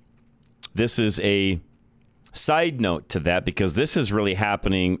 Now, this is a side note to that because this is really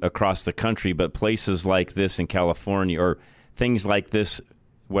happening across the country, but places like this in California or things like this,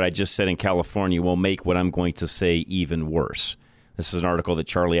 what I just said in California, will make what I'm going to say even worse. This is an article that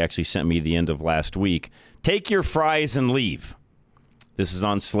Charlie actually sent me the end of last week. Take your fries and leave. This is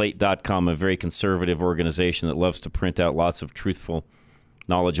on Slate.com, a very conservative organization that loves to print out lots of truthful,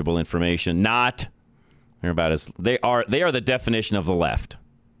 knowledgeable information. Not, they're about as they are the definition of the left.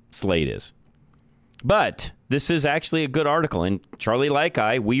 Slate is. But this is actually a good article. And Charlie, like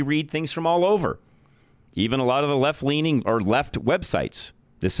we read things from all over. Even a lot of the left-leaning or left websites.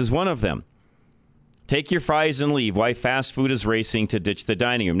 This is one of them. Take your fries and leave. Why fast food is racing to ditch the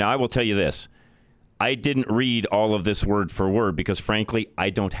dining room. Now, I will tell you this. I didn't read all of this word for word because, frankly, I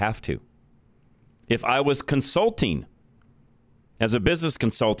don't have to. If I was consulting as a business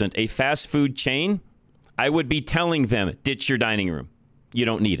consultant, a fast food chain, I would be telling them, ditch your dining room. You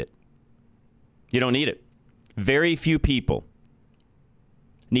don't need it. You don't need it. Very few people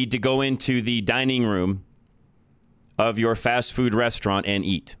need to go into the dining room of your fast food restaurant and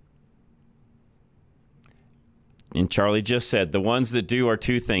eat. And Charlie just said the ones that do are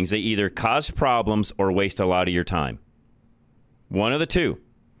two things. They either cause problems or waste a lot of your time. One of the two.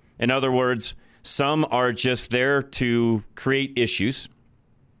 In other words, some are just there to create issues.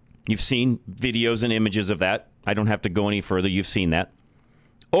 You've seen videos and images of that. I don't have to go any further. You've seen that.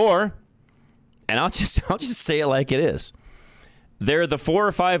 Or, and I'll just say it like it is. They're the 4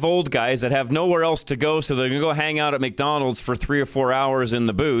 or 5 old guys that have nowhere else to go, so they're going to go hang out at McDonald's for 3 or 4 hours in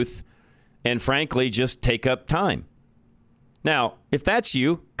the booth and, frankly, just take up time. Now, if that's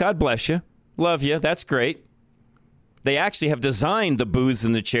you, God bless you. Love you. That's great. They actually have designed the booths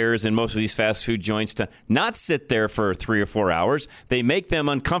and the chairs in most of these fast food joints to not sit there for 3 or 4 hours. They make them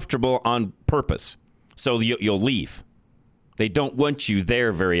uncomfortable on purpose, so you'll leave. They don't want you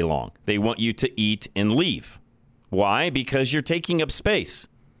there very long. They want you to eat and leave. Why? Because you're taking up space.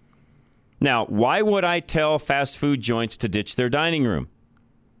 Now, why would I tell fast food joints to ditch their dining room?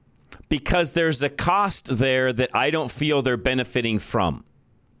 Because there's a cost there that I don't feel they're benefiting from.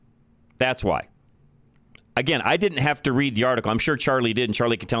 That's why. Again, I didn't have to read the article. I'm sure Charlie did, and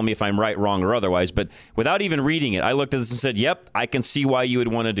Charlie can tell me if I'm right, wrong, or otherwise. But without even reading it, I looked at this and said, yep, I can see why you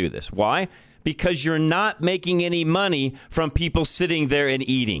would want to do this. Why? Because you're not making any money from people sitting there and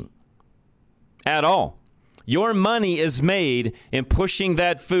eating at all. Your money is made in pushing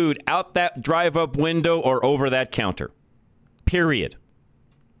that food out that drive-up window or over that counter. Period.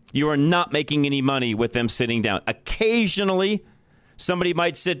 You are not making any money with them sitting down. Occasionally, somebody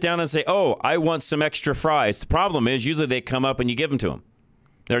might sit down and say, oh, I want some extra fries. The problem is usually they come up and you give them to them.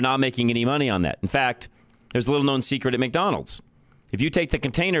 They're not making any money on that. In fact, there's a little-known secret at McDonald's. If you take the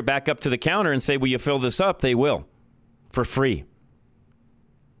container back up to the counter and say, will you fill this up? They will. For free.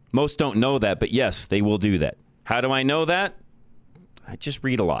 Most don't know that, but yes, they will do that. How do I know that? I just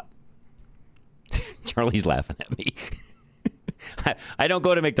read a lot. Charlie's laughing at me. I don't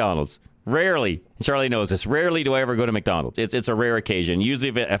go to McDonald's. Rarely, Charlie knows this, rarely do I ever go to McDonald's. It's a rare occasion.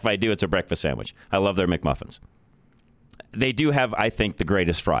 Usually if I do, it's a breakfast sandwich. I love their McMuffins. They do have, I think, the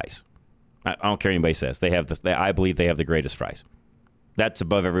greatest fries. I don't care what anybody says. They have this. I believe they have the greatest fries. That's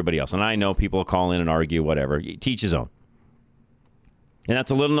above everybody else. And I know people will call in and argue, whatever. Teach his own. And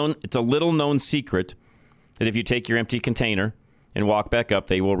that's it's a little known secret that if you take your empty container and walk back up,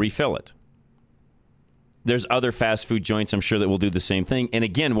 they will refill it. There's other fast food joints, I'm sure, that will do the same thing. And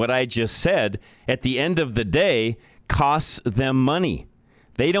again, what I just said, at the end of the day, costs them money.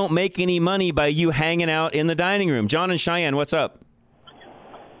 They don't make any money by you hanging out in the dining room. John and Cheyenne, what's up?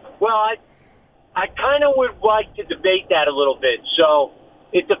 Well, I kind of would like to debate that a little bit. So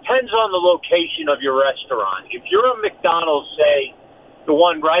it depends on the location of your restaurant. If you're a McDonald's, say, the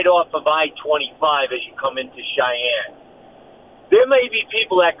one right off of I-25 as you come into Cheyenne, there may be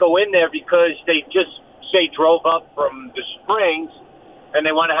people that go in there because they just, say, drove up from the Springs and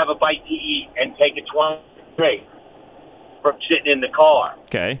they want to have a bite to eat and take a 20 break from sitting in the car.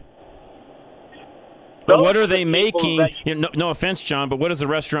 Okay. But what are they making? No offense, John, but what does the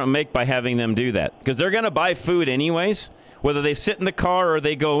restaurant make by having them do that? Because they're going to buy food anyways. Whether they sit in the car or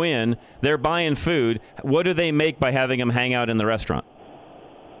they go in, they're buying food. What do they make by having them hang out in the restaurant?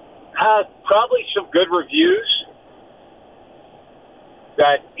 Probably some good reviews.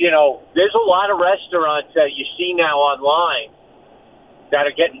 That, there's a lot of restaurants that you see now online that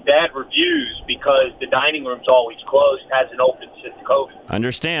are getting bad reviews because the dining room's always closed, hasn't opened since COVID.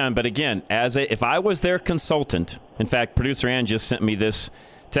 Understand, but again, if I was their consultant, in fact, producer Ann just sent me this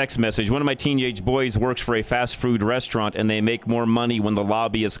text message. One of my teenage boys works for a fast food restaurant, and they make more money when the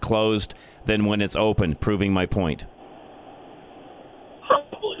lobby is closed than when it's open, proving my point.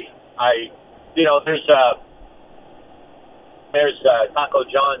 Probably. There's Taco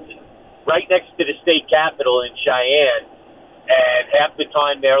John's right next to the state capitol in Cheyenne, and half the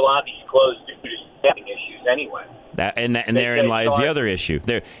time their lobby's closed due to staffing issues anyway. And therein lies the other issue.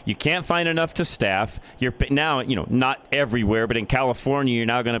 You can't find enough to staff. You're now, not everywhere, but in California, you're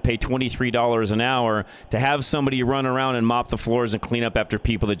now going to pay $23 an hour to have somebody run around and mop the floors and clean up after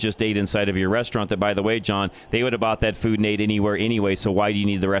people that just ate inside of your restaurant. That, by the way, John, they would have bought that food and ate anywhere anyway. So why do you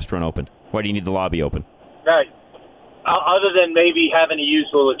need the restaurant open? Why do you need the lobby open? Right. Other than maybe having to use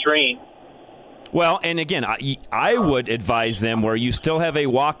the latrine. Well, and again, I would advise them where you still have a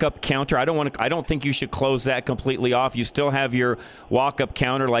walk-up counter. I don't think you should close that completely off. You still have your walk-up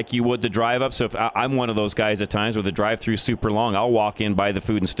counter like you would the drive-up. So if I'm one of those guys at times where the drive-thru is super long, I'll walk in, buy the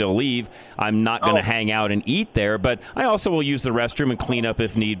food, and still leave. I'm not going to hang out and eat there, but I also will use the restroom and clean up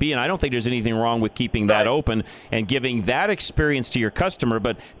if need be. And I don't think there's anything wrong with keeping that open and giving that experience to your customer.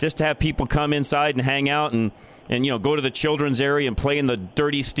 But just to have people come inside and hang out and go to the children's area and play in the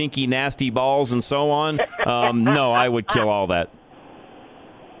dirty, stinky, nasty balls and so on. No, I would kill all that.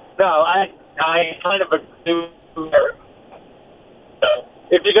 No, I kind of agree.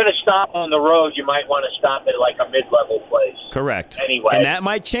 If you're going to stop on the road, you might want to stop at like a mid-level place. Correct. Anyway, and that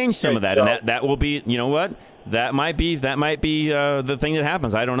might change some of that, and that will be. You know what? That might be the thing that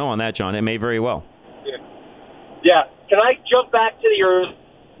happens. I don't know on that, John. It may very well. Yeah. Can I jump back to your?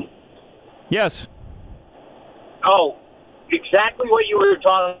 Yes. Oh, exactly what you were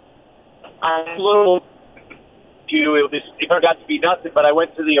talking. I'm a little. It turned out to be nothing, but I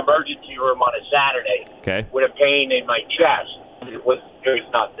went to the emergency room on a Saturday with a pain in my chest. It was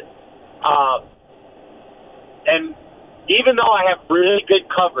nothing. And even though I have really good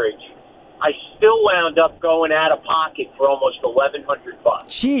coverage, I still wound up going out of pocket for almost $1,100.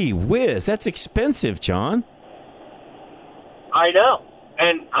 Gee whiz, that's expensive, John. I know.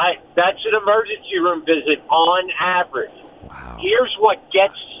 And that's an emergency room visit on average. Wow. Here's what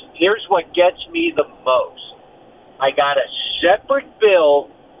gets me the most. I got a separate bill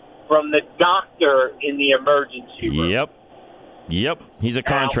from the doctor in the emergency room. Yep. He's a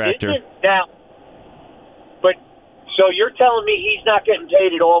contractor. But so you're telling me he's not getting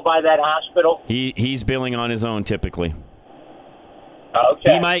paid at all by that hospital? He's billing on his own typically.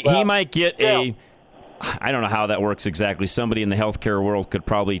 Okay. He might get I don't know how that works exactly. Somebody in the healthcare world could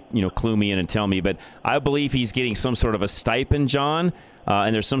probably, clue me in and tell me. But I believe he's getting some sort of a stipend, John,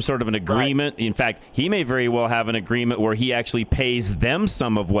 and there's some sort of an agreement. Right. In fact, he may very well have an agreement where he actually pays them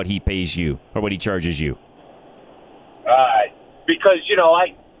some of what he pays you or what he charges you. Because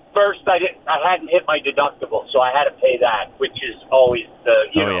I hadn't hit my deductible, so I had to pay that, which is always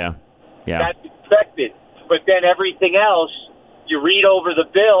yeah. That's expected. But then everything else, you read over the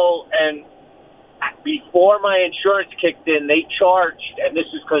bill and. Before my insurance kicked in, they charged, and this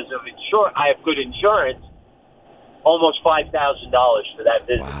is because of insurance. I have good insurance. Almost $5,000 for that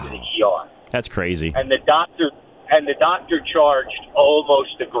visit to the ER. That's crazy. And the doctor and the doctor charged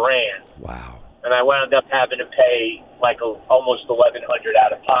almost $1,000. Wow. And I wound up having to pay almost $1,100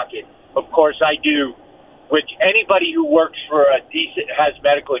 out of pocket. Of course, I do, which anybody who works for a decent, has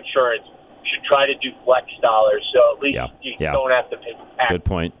medical insurance should try to do flex dollars, so at least you don't have to pay tax. Good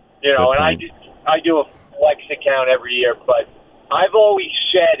point. You know, Good and point. I do a flex account every year, but I've always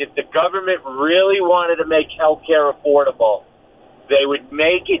said if the government really wanted to make health care affordable, they would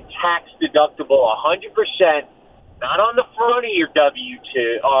make it tax deductible 100%, not on the front of your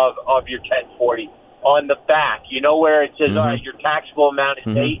W-2 of your 1040, on the back. You know where it says, all right, your taxable amount is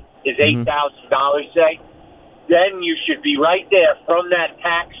 $8,000, say? Then you should be right there from that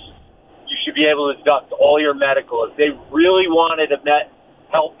tax. You should be able to deduct all your medical. If they really wanted to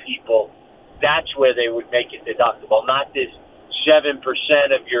help people, that's where they would make it deductible, not this 7%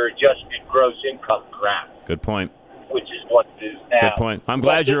 of your adjusted gross income crap. Good point. Which is what it is now. Good point. I'm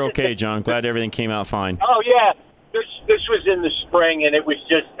glad you're okay, John. Glad everything came out fine. Oh, yeah. This was in the spring, and it was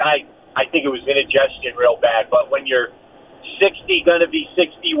just, I think it was indigestion real bad. But when you're 60, going to be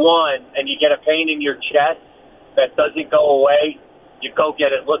 61, and you get a pain in your chest that doesn't go away, you go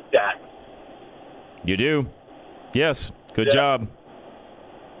get it looked at. You do. Yes. Good job.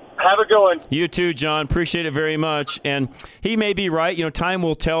 Have a good one. You too, John. Appreciate it very much. And he may be right. You know, time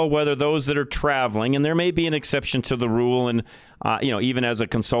will tell whether those that are traveling, and there may be an exception to the rule. And, even as a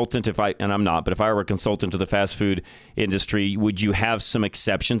consultant, and I'm not, but if I were a consultant to the fast food industry, would you have some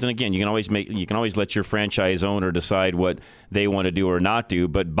exceptions? And again, you can always let your franchise owner decide what they want to do or not do.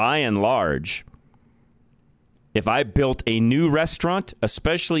 But by and large, if I built a new restaurant,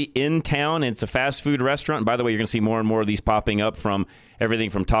 especially in town, and it's a fast food restaurant, and by the way, you're going to see more and more of these popping up from everything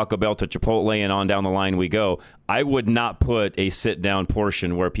from Taco Bell to Chipotle and on down the line we go, I would not put a sit-down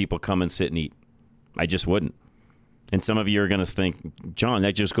portion where people come and sit and eat. I just wouldn't. And some of you are going to think, John,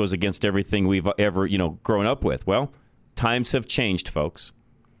 that just goes against everything we've ever, grown up with. Well, times have changed, folks.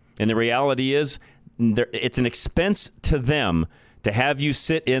 And the reality is it's an expense to them to have you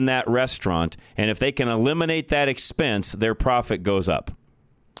sit in that restaurant, and if they can eliminate that expense, their profit goes up.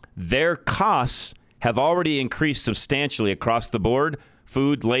 Their costs have already increased substantially across the board.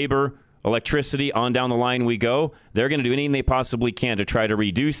 Food, labor, electricity, on down the line we go. They're going to do anything they possibly can to try to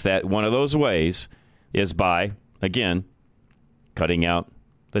reduce that. One of those ways is by, again, cutting out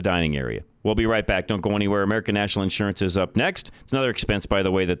the dining area. We'll be right back. Don't go anywhere. American National Insurance is up next. It's another expense, by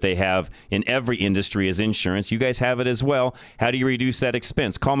the way, that they have in every industry is insurance. You guys have it as well. How do you reduce that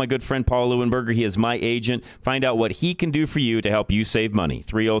expense? Call my good friend Paul Leuenberger. He is my agent. Find out what he can do for you to help you save money.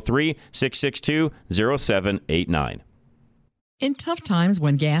 303-662-0789. In tough times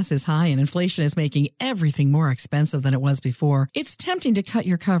when gas is high and inflation is making everything more expensive than it was before, it's tempting to cut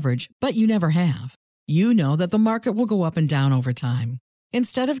your coverage, but you never have. You know that the market will go up and down over time.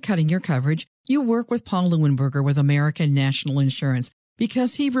 Instead of cutting your coverage, you work with Paul Leuenberger with American National Insurance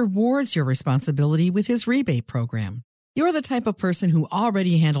because he rewards your responsibility with his rebate program. You're the type of person who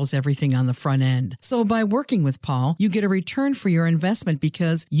already handles everything on the front end. So by working with Paul, you get a return for your investment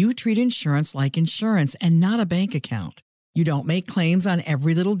because you treat insurance like insurance and not a bank account. You don't make claims on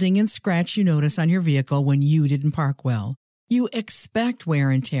every little ding and scratch you notice on your vehicle when you didn't park well. You expect wear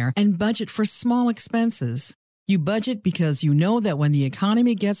and tear and budget for small expenses. You budget because you know that when the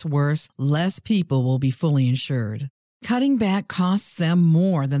economy gets worse, less people will be fully insured. Cutting back costs them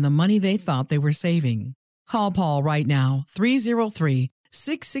more than the money they thought they were saving. Call Paul right now,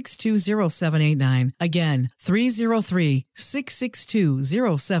 303-662-0789. Again,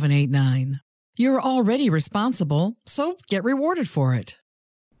 303-662-0789. You're already responsible, so get rewarded for it.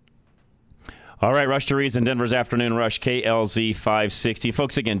 All right, Rush to Reason, Denver's Afternoon Rush, KLZ 560.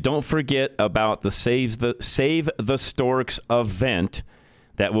 Folks, again, don't forget about the Save the Storks event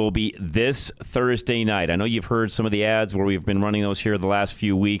that will be this Thursday night. I know you've heard some of the ads where we've been running those here the last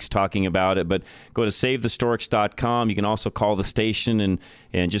few weeks talking about it, but go to SaveTheStorks.com. You can also call the station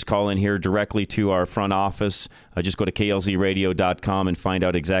and just call in here directly to our front office. Just go to KLZradio.com and find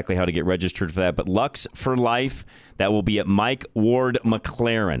out exactly how to get registered for that. But Lux for Life, that will be at Mike Ward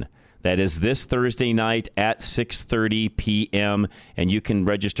McLaren. That is this Thursday night at 6:30 p.m., and you can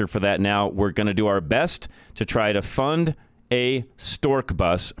register for that now. We're going to do our best to try to fund a stork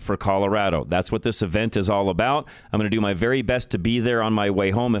bus for Colorado. That's what this event is all about. I'm going to do my very best to be there on my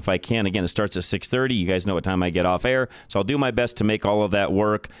way home if I can. Again, it starts at 6:30. You guys know what time I get off air, so I'll do my best to make all of that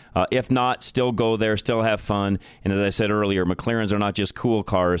work. If not, still go there, still have fun. And as I said earlier, McLarens are not just cool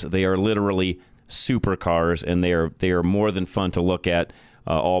cars. They are literally supercars, and they are more than fun to look at.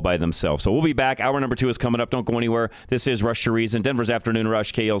 All by themselves. So we'll be back. Hour number 2 is coming up. Don't go anywhere. This is Rush to Reason, Denver's Afternoon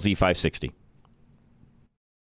Rush, KLZ 560.